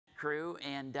crew,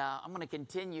 and I'm going to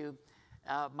continue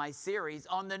my series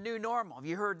on the new normal. Have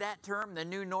you heard that term, the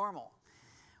new normal?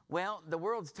 Well, the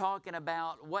world's talking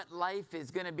about what life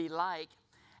is going to be like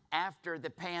after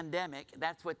the pandemic.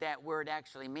 That's what that word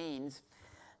actually means.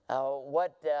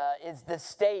 What is the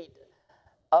state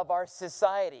of our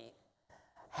society?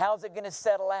 How's it going to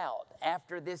settle out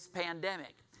after this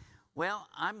pandemic? Well,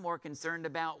 I'm more concerned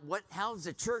about how's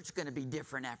the church going to be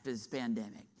different after this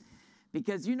pandemic?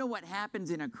 Because you know what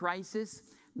happens in a crisis?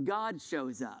 God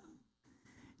shows up.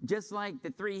 Just like the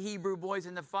 3 Hebrew boys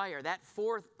in the fire, that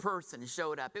 4th person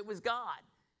showed up. It was God.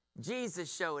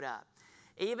 Jesus showed up.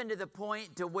 Even to the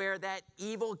point to where that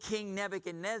evil King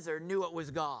Nebuchadnezzar knew it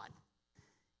was God.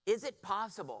 Is it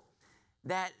possible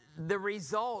that the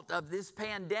result of this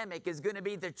pandemic is going to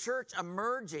be the church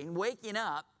emerging, waking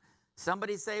up?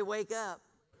 Somebody say, wake up.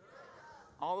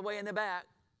 All the way in the back.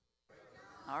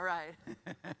 All right.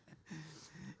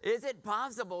 Is it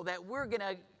possible that we're going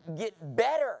to get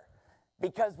better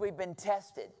because we've been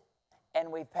tested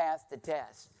and we've passed the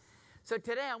test? So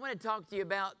today I want to talk to you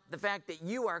about the fact that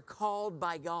you are called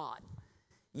by God.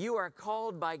 You are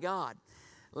called by God.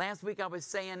 Last week I was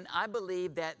saying I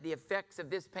believe that the effects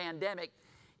of this pandemic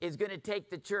is going to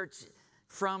take the church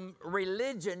from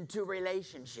religion to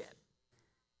relationship.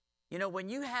 You know, when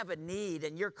you have a need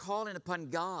and you're calling upon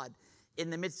God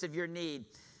in the midst of your need,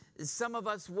 some of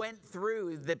us went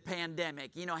through the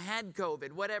pandemic, had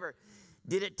COVID, whatever.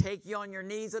 Did it take you on your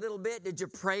knees a little bit? Did you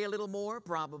pray a little more?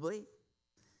 Probably.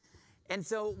 And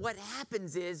so what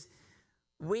happens is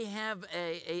we have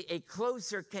a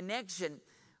closer connection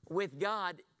with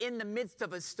God in the midst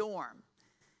of a storm.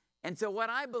 And so what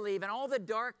I believe in all the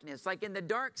darkness, like in the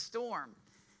dark storm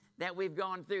that we've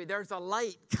gone through, there's a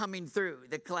light coming through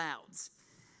the clouds.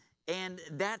 And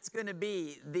that's going to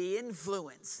be the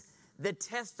influence, the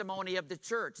testimony of the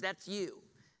church. That's you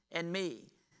and me.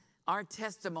 Our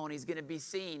testimony is going to be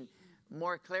seen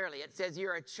more clearly. It says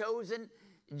you're a chosen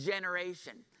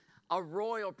generation, a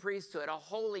royal priesthood, a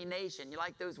holy nation. You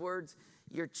like those words?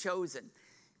 You're chosen.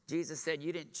 Jesus said,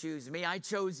 you didn't choose me, I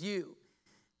chose you.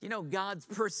 You know, God's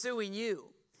pursuing you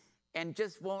and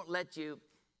just won't let you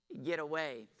get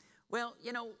away. Well,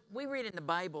 we read in the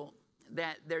Bible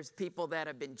that there's people that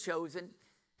have been chosen.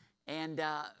 And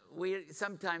we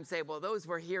sometimes say, well, those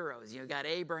were heroes. You got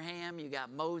Abraham, you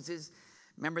got Moses.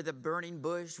 Remember the burning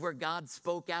bush where God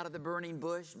spoke out of the burning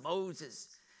bush? Moses,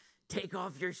 take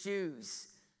off your shoes.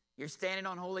 You're standing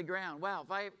on holy ground. Wow,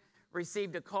 if I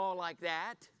received a call like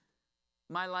that,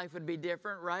 my life would be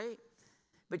different, right?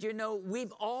 But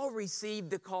we've all received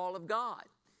the call of God.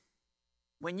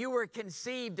 When you were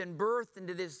conceived and birthed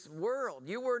into this world,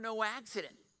 you were no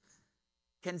accident.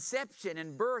 Conception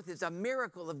and birth is a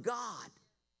miracle of God.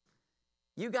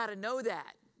 You got to know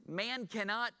that. Man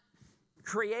cannot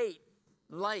create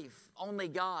life. Only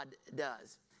God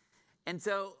does. And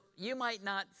so you might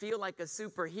not feel like a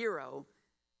superhero,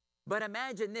 but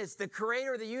imagine this, the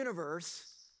creator of the universe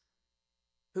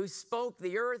who spoke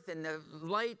the earth and the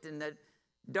light and the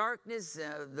darkness,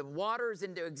 the waters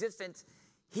into existence,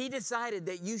 he decided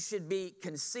that you should be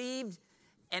conceived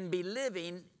and be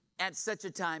living at such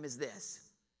a time as this.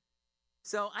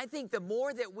 So I think the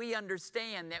more that we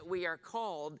understand that we are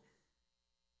called,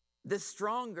 the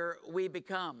stronger we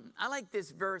become. I like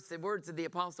this verse, the words of the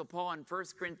Apostle Paul in 1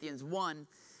 Corinthians 1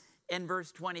 and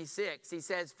verse 26. He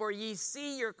says, for ye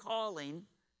see your calling,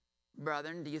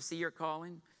 brethren, do you see your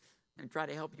calling? I'm going to try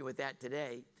to help you with that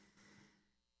today.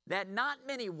 That not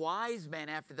many wise men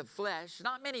after the flesh,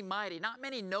 not many mighty, not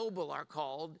many noble are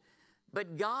called,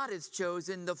 but God has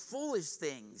chosen the foolish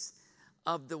things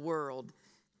of the world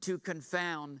to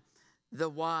confound the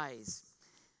wise.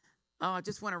 Oh, I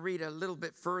just want to read a little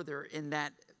bit further in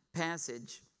that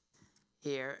passage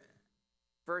here.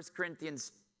 1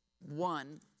 Corinthians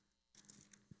 1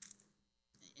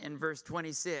 in verse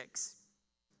 26.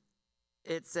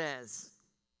 It says,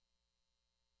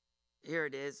 here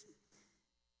it is.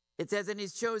 It says, and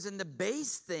he's chosen the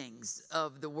base things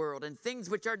of the world, and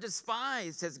things which are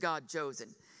despised has God chosen.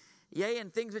 Yea,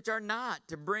 and things which are not,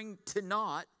 to bring to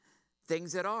naught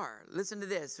things that are. Listen to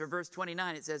this. For verse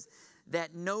 29, it says,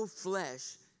 that no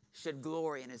flesh should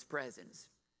glory in his presence.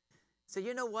 So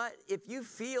you know what? If you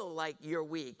feel like you're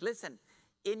weak, listen,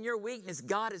 in your weakness,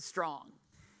 God is strong.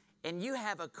 And you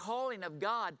have a calling of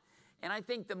God. And I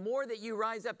think the more that you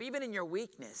rise up, even in your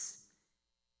weakness,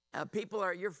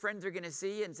 your friends are going to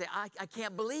see and say, I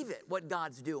can't believe it, what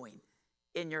God's doing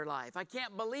in your life. I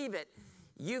can't believe it.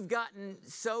 You've gotten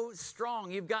so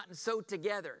strong. You've gotten so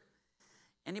together.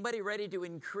 Anybody ready to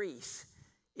increase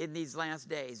in these last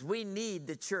days? We need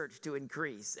the church to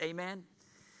increase. Amen?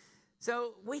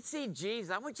 So we see Jesus.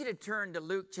 I want you to turn to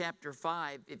Luke chapter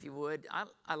 5, if you would.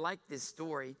 I like this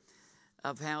story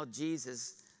of how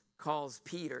Jesus calls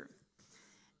Peter.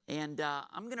 And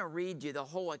I'm going to read you the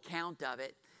whole account of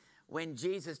it when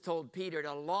Jesus told Peter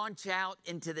to launch out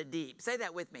into the deep. Say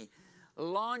that with me.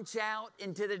 Launch out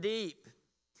into the deep.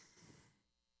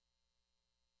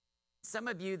 Some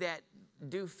of you that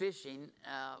do fishing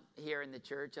here in the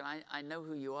church, and I know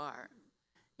who you are.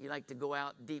 You like to go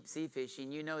out deep sea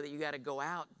fishing. You know that you got to go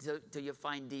out till you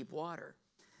find deep water.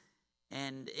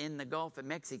 And in the Gulf of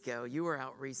Mexico, you were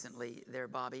out recently there,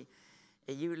 Bobby.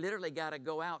 You literally got to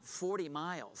go out 40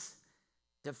 miles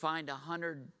to find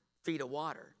 100 feet of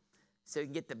water so you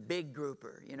can get the big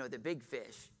grouper, you know, the big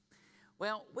fish.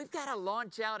 Well, we've got to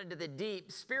launch out into the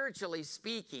deep, spiritually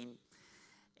speaking,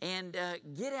 and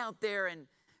get out there and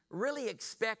really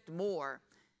expect more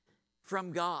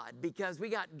from God, because we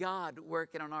got God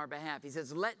working on our behalf. He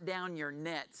says, let down your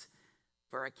nets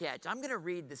for a catch. I'm going to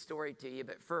read the story to you,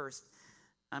 but first,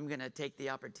 I'm going to take the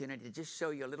opportunity to just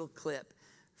show you a little clip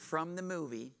from the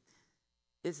movie.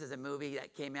 This is a movie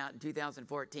that came out in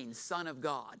 2014, Son of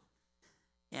God.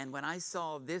 And when I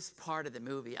saw this part of the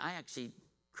movie, I actually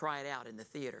cried out in the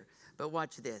theater. But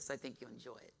watch this. I think you'll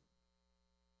enjoy it.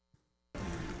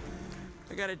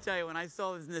 I got to tell you, when I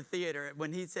saw this in the theater,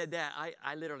 when he said that,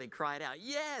 I literally cried out,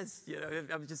 yes! You know,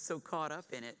 I was just so caught up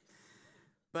in it.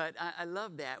 But I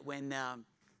love that when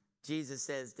Jesus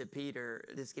says to Peter,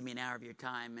 just give me an hour of your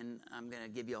time and I'm going to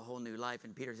give you a whole new life.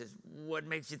 And Peter says, what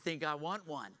makes you think I want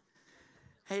one?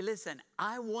 Hey, listen,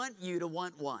 I want you to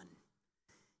want one.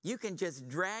 You can just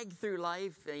drag through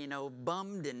life, you know,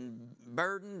 bummed and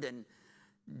burdened and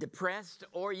depressed,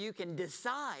 or you can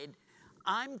decide,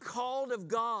 I'm called of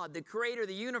God, the creator of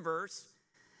the universe,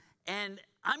 and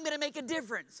I'm going to make a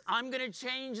difference. I'm going to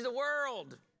change the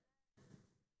world.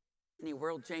 Any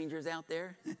world changers out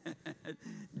there?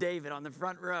 David on the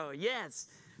front row. Yes,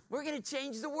 we're going to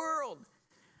change the world.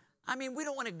 I mean, we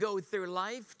don't want to go through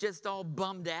life just all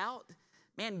bummed out.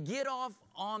 Man, get off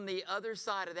on the other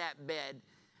side of that bed.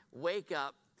 Wake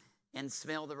up and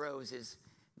smell the roses.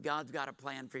 God's got a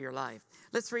plan for your life.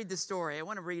 Let's read the story. I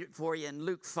want to read it for you in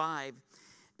Luke 5,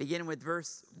 beginning with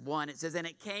verse 1. It says, and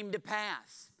it came to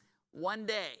pass one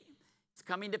day. It's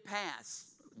coming to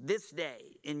pass this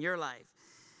day in your life.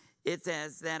 It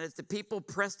says that as the people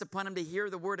pressed upon him to hear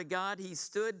the word of God, he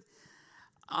stood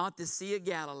at the Sea of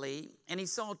Galilee, and he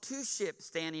saw two ships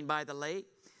standing by the lake,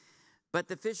 but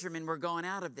the fishermen were gone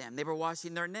out of them. They were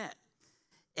washing their net.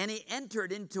 And he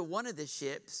entered into one of the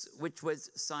ships, which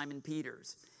was Simon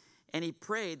Peter's. And he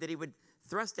prayed that he would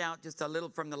thrust out just a little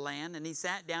from the land, and he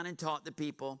sat down and taught the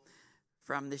people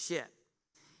from the ship.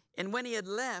 And when he had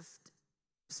left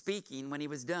speaking, when he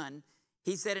was done,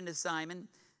 he said unto Simon,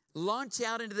 launch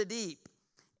out into the deep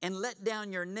and let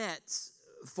down your nets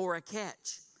for a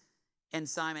catch. And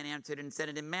Simon answered and said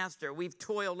unto him, Master, we've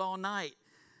toiled all night,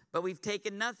 but we've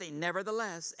taken nothing.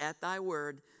 Nevertheless, at thy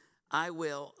word, I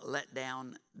will let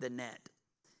down the net.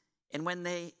 And when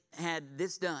they had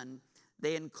this done,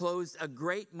 they enclosed a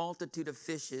great multitude of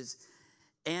fishes,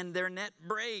 and their net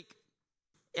brake.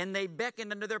 And they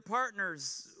beckoned unto their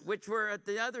partners, which were at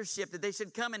the other ship, that they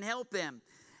should come and help them.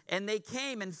 And they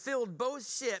came and filled both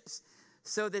ships,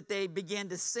 so that they began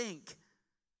to sink.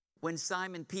 When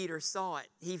Simon Peter saw it,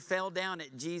 he fell down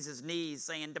at Jesus' knees,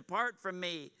 saying, depart from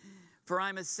me, for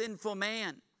I'm a sinful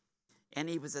man. And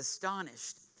he was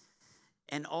astonished,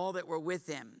 and all that were with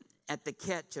him, at the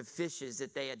catch of fishes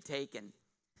that they had taken.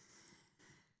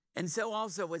 And so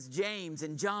also was James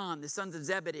and John, the sons of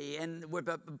Zebedee, and were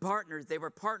partners. They were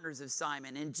partners of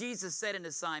Simon. And Jesus said unto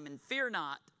Simon, fear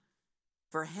not,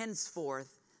 for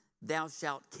henceforth thou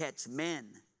shalt catch men.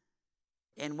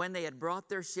 And when they had brought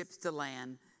their ships to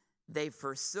land, they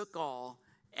forsook all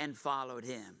and followed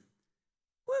him.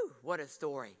 Woo, what a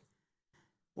story.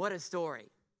 What a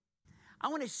story. I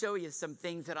want to show you some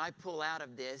things that I pull out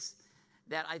of this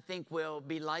that I think will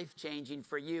be life-changing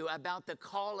for you about the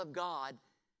call of God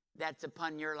that's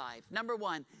upon your life. Number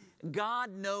one, God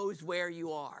knows where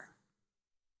you are.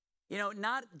 You know,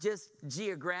 not just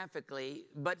geographically,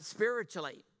 but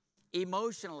spiritually,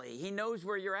 emotionally. He knows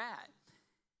where you're at.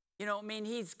 You know, I mean,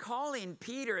 he's calling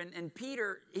Peter, and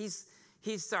Peter, he's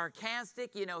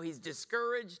sarcastic, you know, he's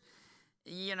discouraged.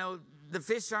 You know, the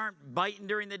fish aren't biting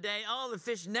during the day. Oh, the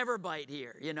fish never bite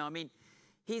here. You know, I mean,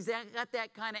 he's got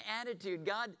that kind of attitude.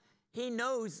 God, he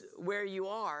knows where you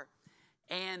are,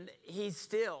 and he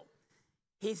still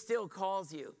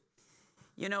calls you.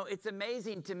 You know, it's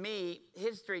amazing to me.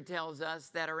 History tells us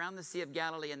that around the Sea of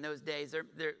Galilee in those days,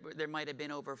 there might have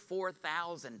been over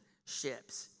 4,000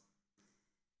 ships.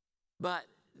 But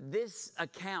this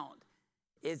account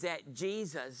is that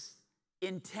Jesus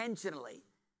intentionally,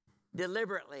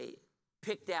 deliberately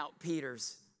picked out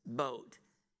Peter's boat,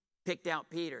 picked out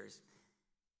Peter's.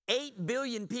 8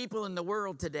 billion people in the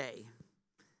world today,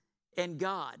 and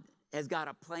God has got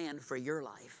a plan for your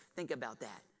life. Think about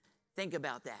that. Think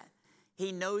about that.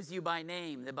 He knows you by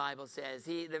name, the Bible says.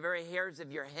 The very hairs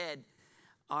of your head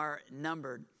are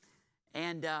numbered.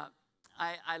 And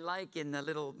I like in the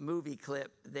little movie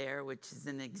clip there, which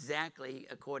isn't exactly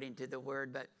according to the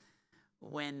word, but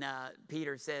when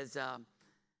Peter says,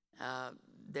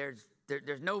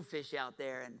 there's no fish out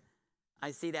there, and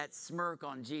I see that smirk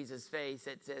on Jesus' face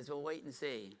that says, well, wait and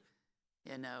see.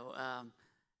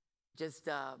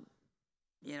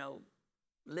 You know,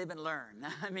 live and learn.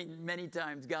 I mean, many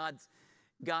times God's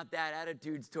got that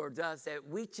attitude towards us that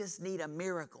we just need a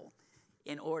miracle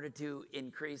in order to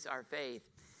increase our faith.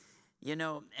 You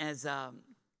know, as I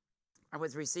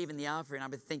was receiving the offering, I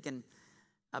was thinking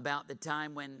about the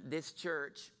time when this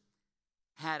church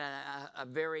had a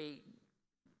very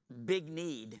big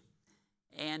need,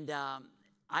 and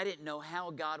I didn't know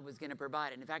how God was going to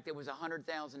provide it. In fact, it was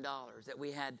 $100,000 that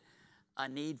we had a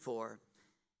need for,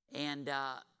 and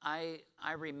I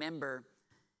remember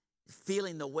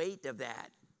feeling the weight of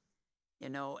that, you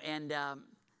know, and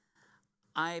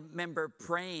I remember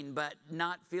praying, but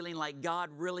not feeling like God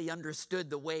really understood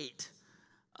the weight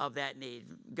of that need.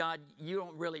 God, you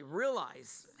don't really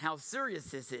realize how serious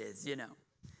this is, you know.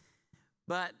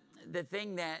 But the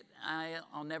thing that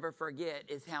I'll never forget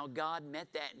is how God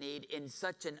met that need in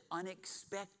such an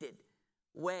unexpected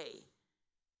way.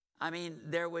 I mean,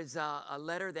 there was a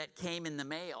letter that came in the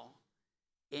mail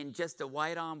in just a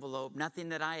white envelope, nothing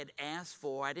that I had asked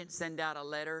for. I didn't send out a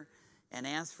letter and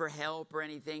ask for help or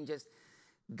anything. Just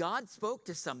God spoke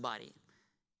to somebody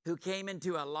who came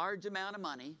into a large amount of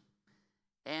money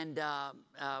and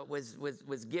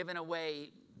was giving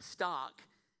away stock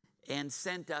and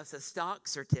sent us a stock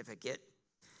certificate.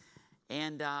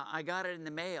 And I got it in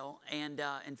the mail. And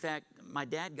in fact, my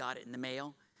dad got it in the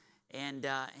mail and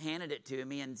handed it to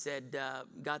me and said,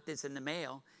 got this in the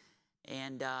mail.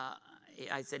 And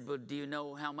I said, well, do you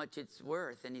know how much it's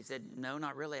worth? And he said, no,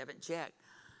 not really. I haven't checked.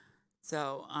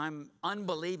 So I'm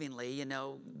unbelievingly, you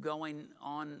know, going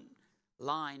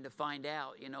online to find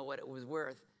out, you know, what it was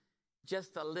worth.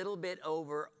 Just a little bit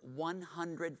over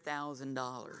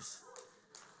 $100,000.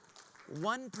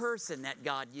 One person that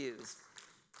God used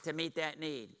to meet that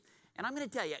need. And I'm going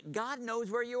to tell you, God knows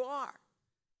where you are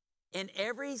in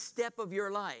every step of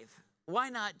your life. Why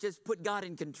not just put God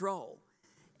in control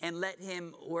and let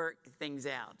him work things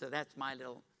out? So that's my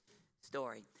little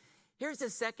story. Here's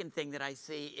the second thing that I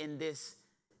see in this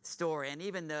story, and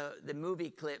even the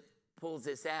movie clip pulls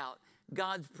this out.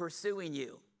 God's pursuing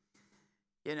you.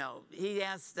 You know,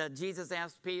 Jesus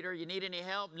asked Peter, you need any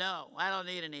help? No, I don't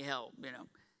need any help, you know.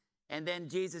 And then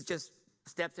Jesus just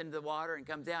steps into the water and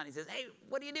comes out and he says, hey,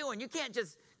 what are you doing? You can't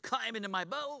just climb into my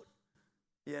boat.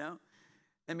 You know,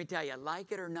 let me tell you,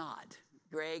 like it or not,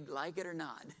 Greg, like it or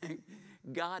not,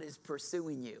 God is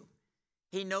pursuing you.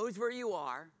 He knows where you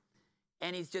are,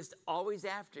 and he's just always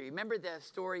after you. Remember the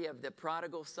story of the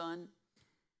prodigal son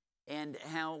and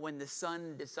how when the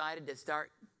son decided to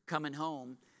start coming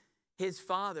home, his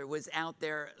father was out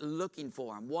there looking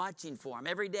for him, watching for him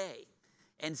every day,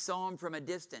 and saw him from a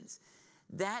distance.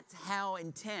 That's how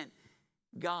intent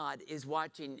God is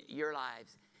watching your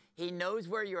lives. He knows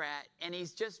where you're at, and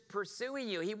he's just pursuing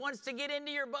you. He wants to get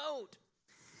into your boat.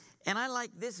 And I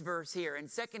like this verse here in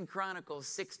 2 Chronicles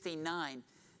 16:9.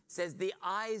 Says, the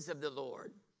eyes of the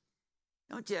Lord.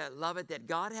 Don't you love it that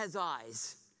God has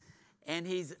eyes, and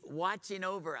he's watching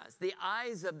over us? The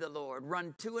eyes of the Lord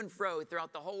run to and fro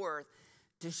throughout the whole earth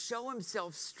to show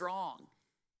himself strong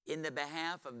in the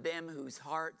behalf of them whose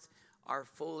hearts are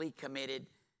fully committed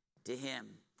to him.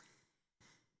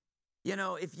 You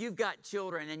know, if you've got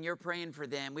children and you're praying for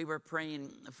them, we were praying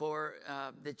for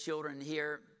the children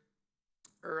here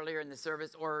earlier in the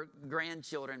service, or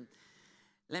grandchildren.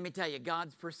 Let me tell you,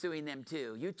 God's pursuing them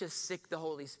too. You just sick the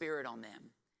Holy Spirit on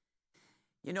them.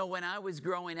 You know, when I was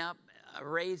growing up,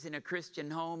 raised in a Christian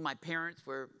home, my parents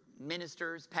were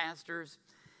ministers, pastors,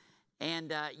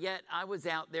 and yet I was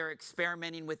out there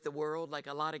experimenting with the world like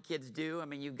a lot of kids do. I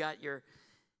mean, you've got your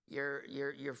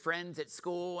friends at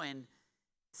school, and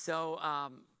so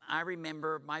I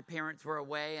remember my parents were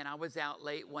away, and I was out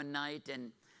late one night,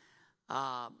 and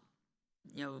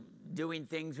you know, doing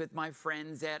things with my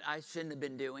friends that I shouldn't have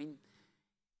been doing.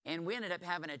 And we ended up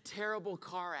having a terrible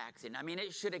car accident. I mean,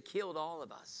 it should have killed all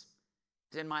of us.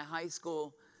 It was in my high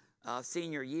school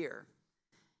senior year.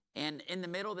 And in the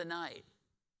middle of the night.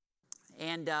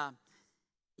 And,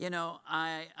 you know,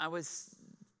 I was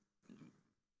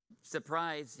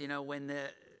surprised, when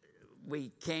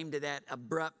we came to that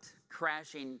abrupt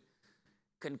crashing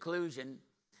conclusion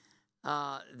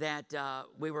that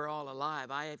we were all alive.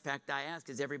 In fact, I asked,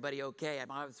 is everybody okay?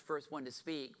 I was the first one to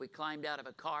speak. We climbed out of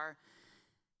a car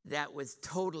that was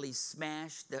totally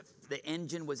smashed. The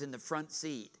engine was in the front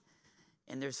seat.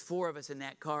 And there's 4 of us in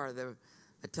that car.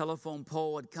 A telephone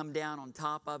pole had come down on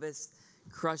top of us,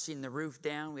 crushing the roof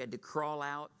down. We had to crawl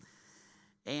out.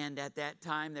 And at that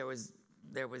time, there was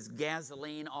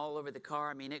gasoline all over the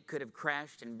car. I mean, it could have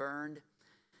crashed and burned.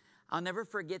 I'll never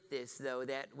forget this, though,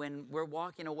 that when we're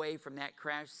walking away from that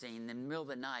crash scene in the middle of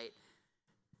the night,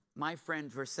 my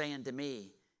friends were saying to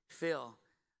me, Phil,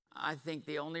 I think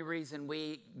the only reason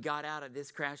we got out of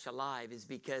this crash alive is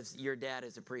because your dad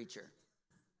is a preacher.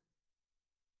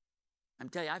 I'm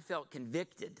telling you, I felt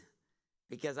convicted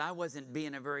because I wasn't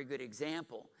being a very good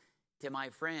example to my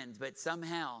friends, but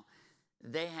somehow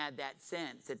they had that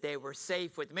sense that they were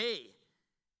safe with me.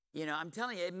 I'm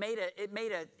telling you,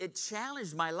 it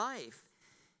challenged my life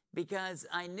because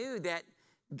I knew that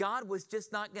God was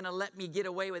just not going to let me get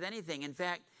away with anything. In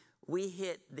fact, we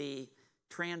hit the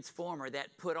transformer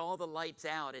that put all the lights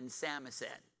out in Samoset.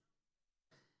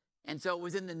 And so it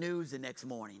was in the news the next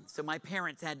morning. So my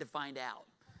parents had to find out.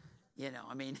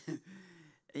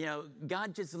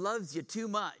 God just loves you too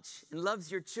much and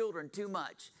loves your children too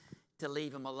much to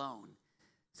leave them alone.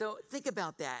 So think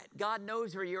about that. God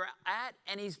knows where you're at,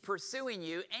 and he's pursuing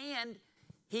you, and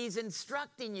he's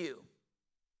instructing you.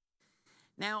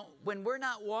 Now, when we're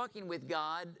not walking with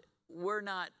God, we're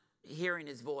not hearing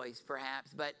his voice,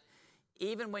 perhaps, but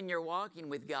even when you're walking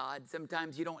with God,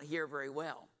 sometimes you don't hear very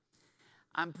well.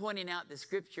 I'm pointing out the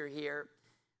scripture here.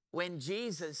 When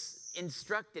Jesus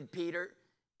instructed Peter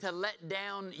to let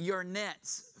down your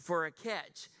nets for a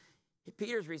catch,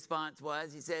 Peter's response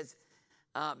was, he says,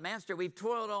 Master, we've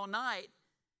toiled all night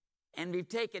and we've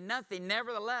taken nothing.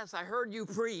 Nevertheless, I heard you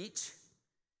preach.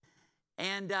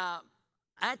 And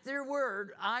at their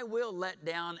word, I will let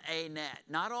down a net.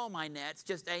 Not all my nets,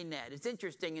 just a net. It's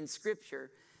interesting in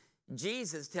Scripture,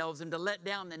 Jesus tells them to let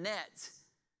down the nets.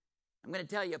 I'm going to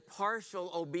tell you,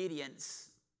 partial obedience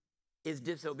is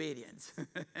disobedience.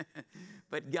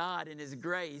 But God, in his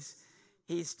grace,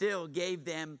 he still gave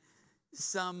them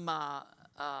some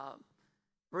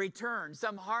return,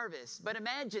 some harvest. But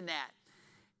imagine that.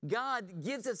 God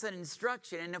gives us an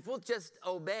instruction, and if we'll just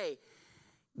obey,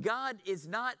 God is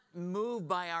not moved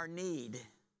by our need.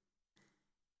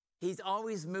 He's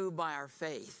always moved by our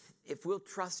faith. If we'll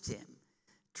trust him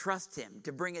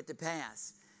to bring it to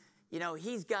pass.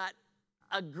 He's got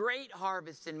a great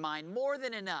harvest in mind, more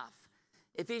than enough.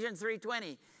 Ephesians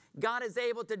 3:20, God is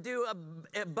able to do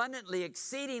abundantly,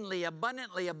 exceedingly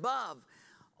abundantly above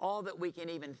all that we can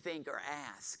even think or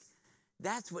ask.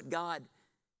 That's what God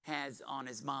has on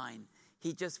his mind.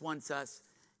 He just wants us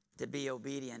to be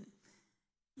obedient.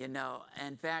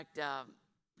 In fact,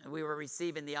 we were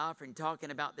receiving the offering,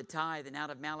 talking about the tithe, and out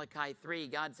of Malachi 3,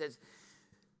 God says,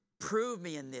 prove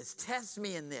me in this, test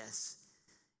me in this,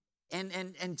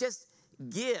 and just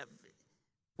give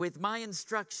with my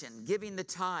instruction, giving the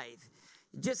tithe.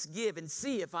 Just give and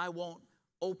see if I won't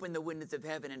open the windows of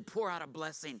heaven and pour out a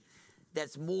blessing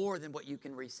that's more than what you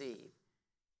can receive.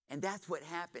 And that's what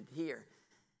happened here.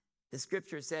 The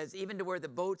scripture says, even to where the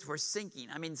boats were sinking,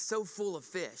 so full of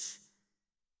fish.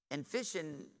 And fish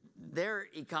in their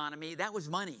economy, that was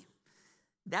money.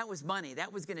 That was money.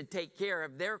 That was going to take care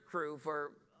of their crew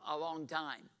for a long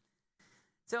time.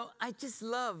 So I just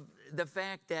love the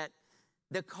fact that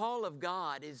the call of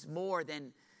God is more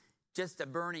than just a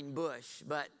burning bush,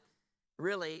 but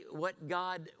really what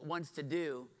God wants to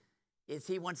do is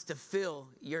he wants to fill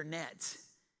your nets.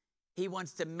 He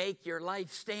wants to make your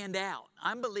life stand out.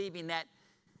 I'm believing that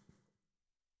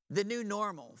the new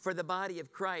normal for the body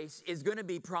of Christ is going to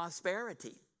be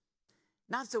prosperity.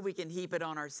 Not so we can heap it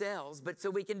on ourselves, but so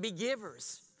we can be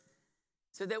givers,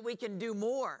 so that we can do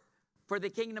more for the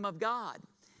kingdom of God.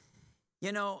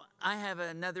 I have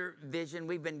another vision.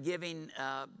 We've been giving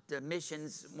to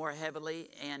missions more heavily,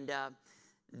 and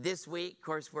this week, of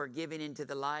course, we're giving into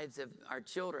the lives of our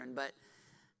children, but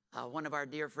one of our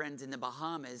dear friends in the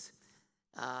Bahamas,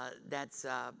 that's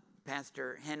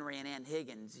Pastor Henry and Ann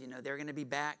Higgins. They're going to be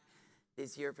back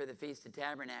this year for the Feast of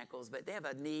Tabernacles, but they have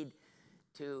a need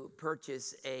to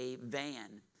purchase a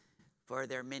van for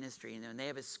their ministry. And they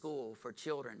have a school for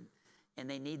children, and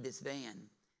they need this van.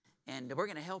 And we're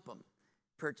going to help them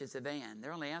purchase a van.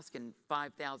 They're only asking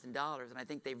 $5,000, and I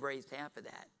think they've raised half of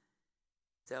that.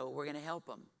 So we're going to help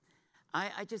them.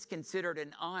 I just consider it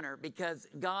an honor because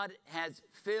God has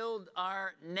filled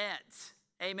our nets.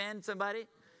 Amen, somebody?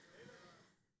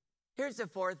 Here's the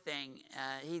fourth thing.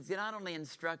 He's not only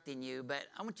instructing you, but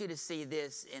I want you to see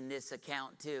this in this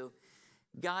account too.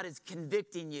 God is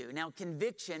convicting you. Now,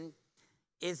 conviction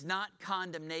is not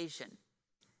condemnation.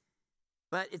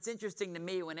 But it's interesting to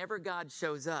me, whenever God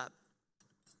shows up,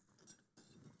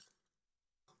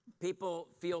 people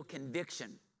feel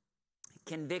conviction.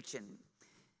 Conviction.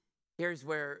 Here's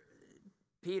where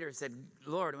Peter said,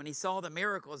 Lord, when he saw the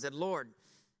miracle, said, Lord,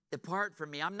 depart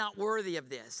from me. I'm not worthy of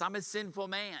this. I'm a sinful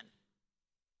man.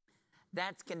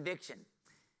 That's conviction.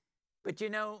 But you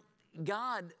know,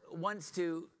 God wants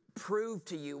to prove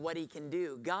to you what he can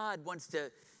do. God wants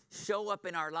to show up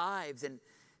in our lives and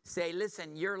say,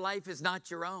 listen, your life is not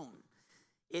your own.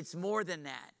 It's more than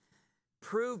that.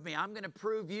 Prove me. I'm going to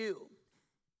prove you.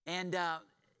 And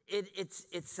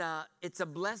it's a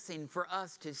blessing for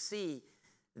us to see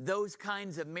those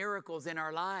kinds of miracles in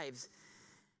our lives.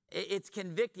 It's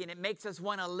convicting. It makes us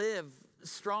want to live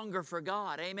stronger for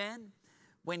God. Amen?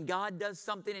 When God does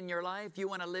something in your life, you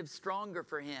want to live stronger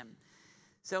for him.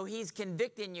 So he's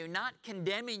convicting you, not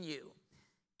condemning you.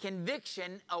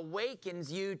 Conviction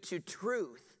awakens you to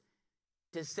truth,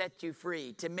 to set you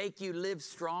free, to make you live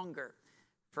stronger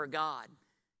for God.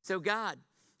 So God,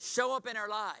 show up in our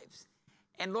lives.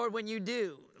 And Lord, when you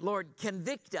do, Lord,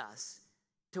 convict us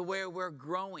to where we're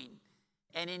growing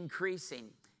and increasing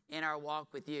in our walk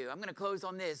with you. I'm going to close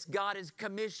on this. God is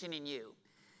commissioning you.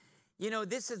 You know,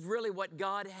 this is really what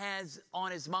God has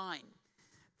on his mind.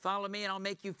 Follow me and I'll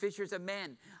make you fishers of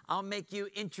men. I'll make you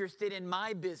interested in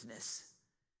my business.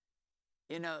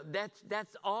 You know,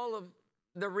 that's all of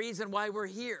the reason why we're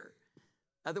here.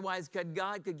 Otherwise,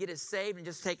 God could get us saved and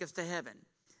just take us to heaven.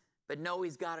 But no,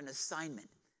 he's got an assignment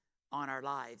on our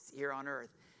lives here on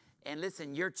earth. And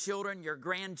listen, your children, your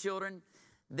grandchildren,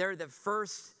 they're the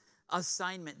first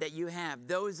assignment that you have.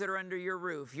 Those that are under your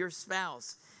roof, your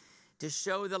spouse, to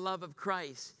show the love of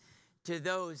Christ to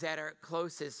those that are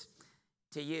closest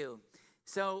to you.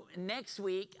 So next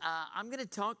week, I'm going to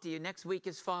talk to you. Next week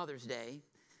is Father's Day.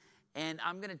 And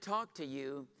I'm going to talk to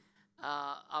you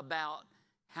about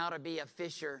how to be a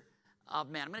fisher of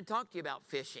men. I'm going to talk to you about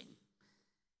fishing.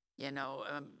 You know,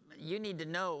 you need to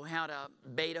know how to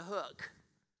bait a hook,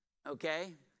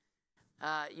 okay?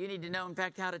 You need to know, in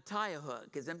fact, how to tie a hook.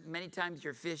 Because many times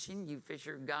you're fishing, you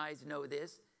fisher guys know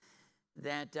this,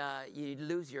 that you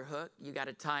lose your hook, you got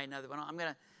to tie another one.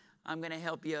 I'm gonna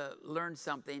help you learn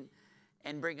something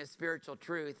and bring a spiritual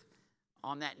truth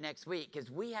on that next week,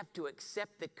 because we have to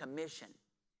accept the commission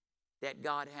that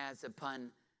God has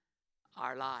upon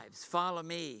our lives. Follow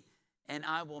me, and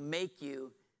I will make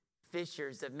you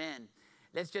fishers of men.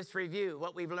 Let's just review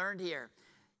what we've learned here.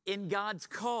 In God's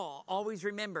call, always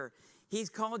remember, he's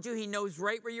called you. He knows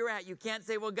right where you're at. You can't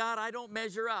say, well, God, I don't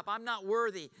measure up. I'm not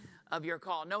worthy of your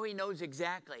call. No, he knows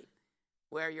exactly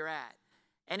where you're at.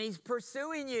 And he's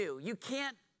pursuing you. You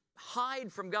can't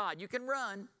hide from God. You can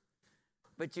run,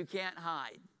 but you can't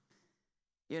hide.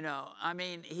 You know, I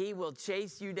mean, he will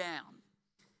chase you down.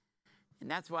 And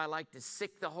that's why I like to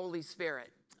sick the Holy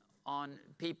Spirit on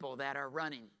people that are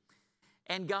running.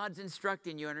 And God's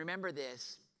instructing you. And remember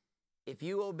this, if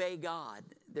you obey God,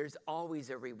 there's always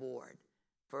a reward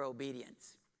for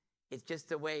obedience. It's just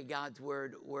the way God's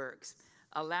word works.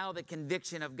 Allow the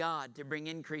conviction of God to bring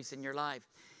increase in your life.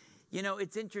 You know,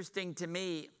 it's interesting to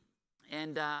me,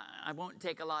 and I won't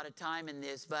take a lot of time in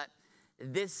this, but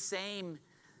this same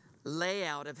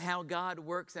layout of how God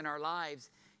works in our lives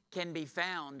can be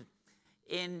found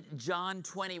in John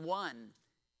 21.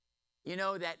 You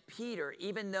know that Peter,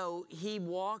 even though he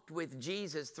walked with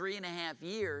Jesus 3.5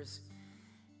 years,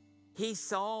 he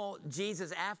saw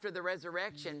Jesus after the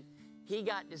resurrection. He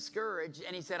got discouraged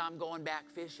and he said, I'm going back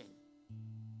fishing.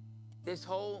 This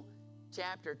whole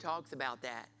chapter talks about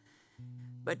that.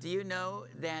 But do you know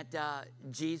that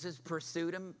Jesus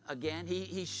pursued him again?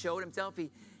 He showed himself. He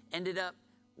ended up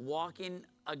walking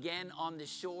again on the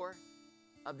shore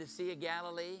of the Sea of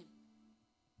Galilee.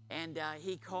 And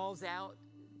he calls out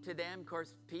to them. Of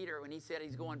course, Peter, when he said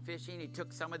he's going fishing, he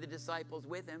took some of the disciples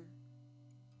with him.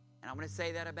 And I'm going to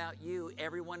say that about you.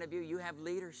 Every one of you, you have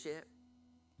leadership.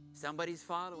 Somebody's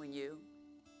following you.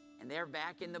 And they're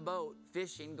back in the boat,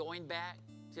 fishing, going back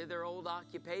to their old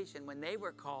occupation when they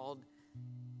were called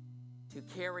to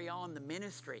carry on the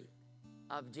ministry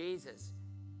of Jesus.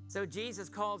 So Jesus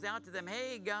calls out to them,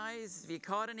 hey guys, have you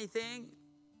caught anything?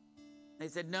 They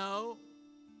said, no.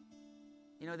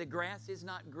 You know, the grass is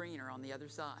not greener on the other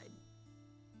side.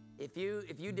 If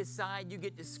you decide, you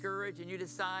get discouraged and you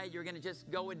decide you're going to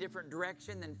just go a different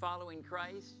direction than following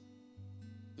Christ,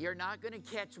 you're not going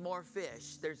to catch more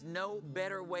fish. There's no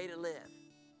better way to live.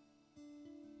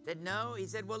 He said, no. He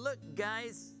said, well, look,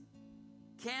 guys,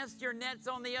 Cast your nets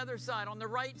on the other side, on the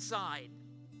right side.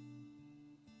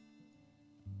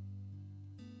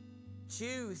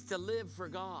 Choose to live for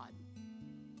God,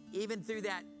 even through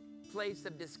that place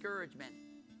of discouragement.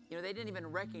 You know, they didn't even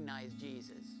recognize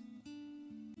Jesus.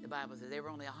 The Bible says they were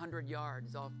only 100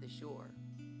 yards off the shore.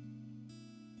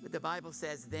 But the Bible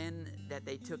says then that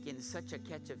they took in such a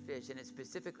catch of fish, and it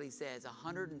specifically says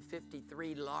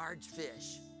 153 large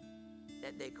fish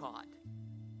that they caught.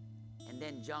 And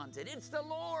then John said, "It's the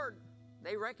Lord."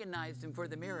 They recognized him for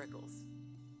the miracles.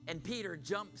 And Peter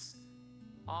jumps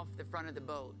off the front of the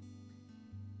boat.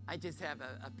 I just have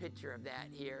a picture of that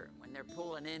here. When they're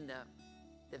pulling in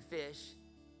the fish,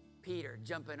 Peter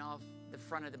jumping off the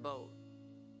front of the boat,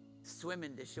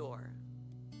 swimming to shore.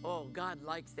 Oh, God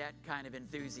likes that kind of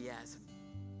enthusiasm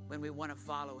when we want to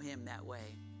follow him that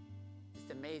way. Just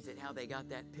amazed at how they got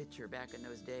that picture back in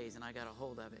those days, and I got a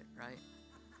hold of it, right?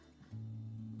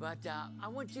 But I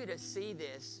want you to see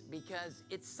this because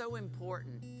it's so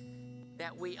important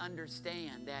that we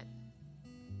understand that,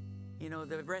 you know,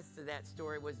 the rest of that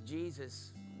story was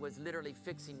Jesus was literally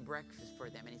fixing breakfast for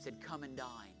them, and he said, "Come and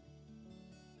dine."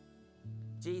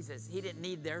 Jesus, he didn't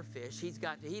need their fish. He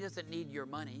doesn't need your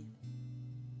money,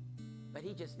 but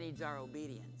he just needs our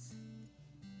obedience.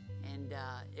 And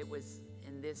it was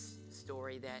in this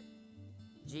story that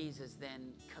Jesus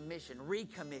then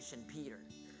recommissioned Peter.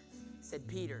 Said,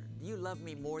 "Peter, do you love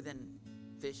me more than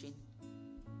fishing?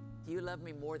 Do you love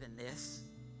me more than this?"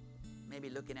 Maybe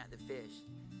looking at the fish.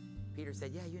 Peter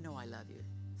said, "Yeah, you know I love you."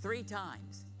 3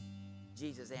 times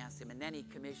Jesus asked him, and then he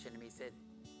commissioned him. He said,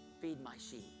 "Feed my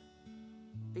sheep.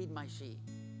 Feed my sheep.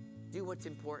 Do what's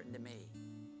important to me."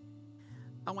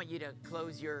 I want you to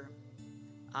close your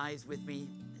eyes with me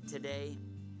today.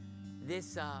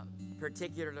 This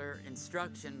particular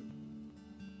instruction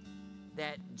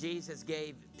that Jesus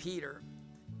gave Peter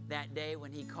that day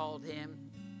when he called him,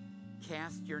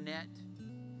 "Cast your net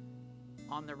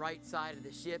on the right side of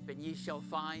the ship and ye shall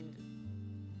find."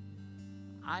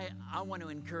 I want to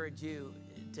encourage you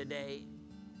today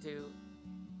to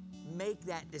make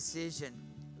that decision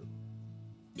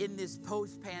in this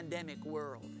post-pandemic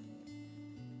world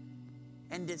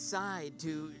and decide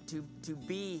to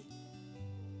be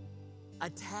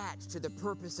attached to the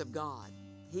purpose of God.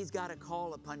 He's got a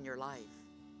call upon your life,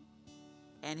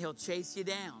 and he'll chase you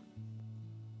down.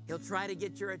 He'll try to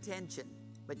get your attention,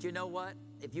 but you know what?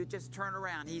 If you just turn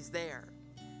around, he's there.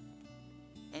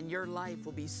 And your life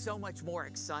will be so much more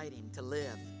exciting to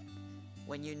live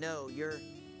when you know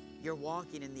you're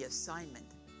walking in the assignment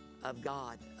of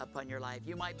God upon your life.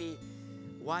 You might be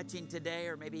watching today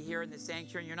or maybe here in the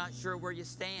sanctuary and you're not sure where you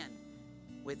stand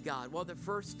with God. Well, the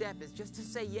first step is just to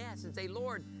say yes and say,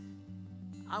 "Lord,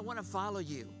 I want to follow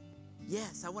you.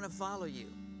 Yes, I want to follow you."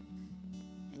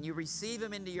 And you receive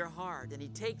him into your heart, and he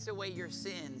takes away your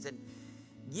sins and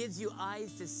gives you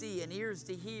eyes to see and ears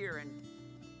to hear and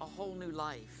a whole new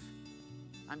life.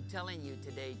 I'm telling you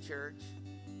today, church,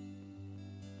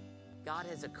 God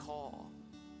has a call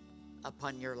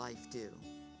upon your life too.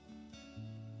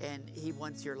 And he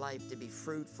wants your life to be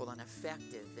fruitful and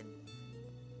effective and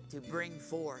to bring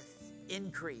forth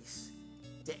increase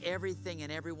to everything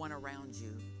and everyone around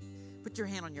you. Put your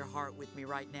hand on your heart with me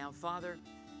right now. Father,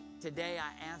 today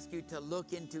I ask you to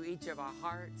look into each of our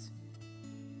hearts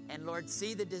and, Lord,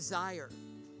 see the desire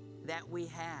that we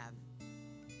have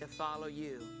to follow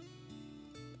you.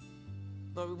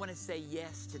 Lord, we want to say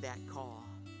yes to that call.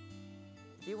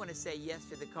 If you want to say yes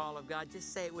to the call of God,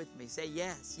 just say it with me. Say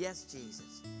yes. Yes,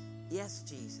 Jesus. Yes,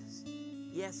 Jesus.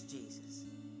 Yes, Jesus.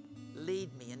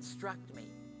 Lead me, instruct me.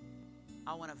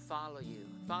 I want to follow you.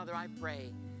 Father, I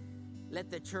pray, let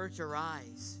the church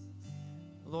arise.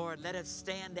 Lord, let us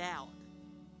stand out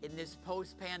in this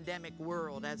post-pandemic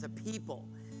world as a people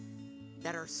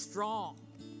that are strong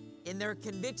in their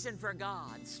conviction for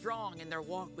God, strong in their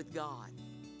walk with God,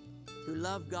 who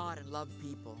love God and love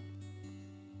people.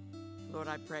 Lord,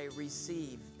 I pray,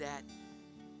 receive that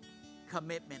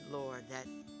commitment, Lord, that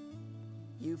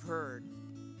you've heard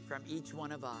from each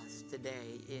one of us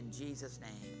today in Jesus'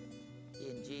 name,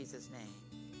 in Jesus' name,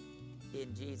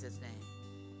 in Jesus' name.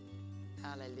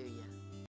 Hallelujah.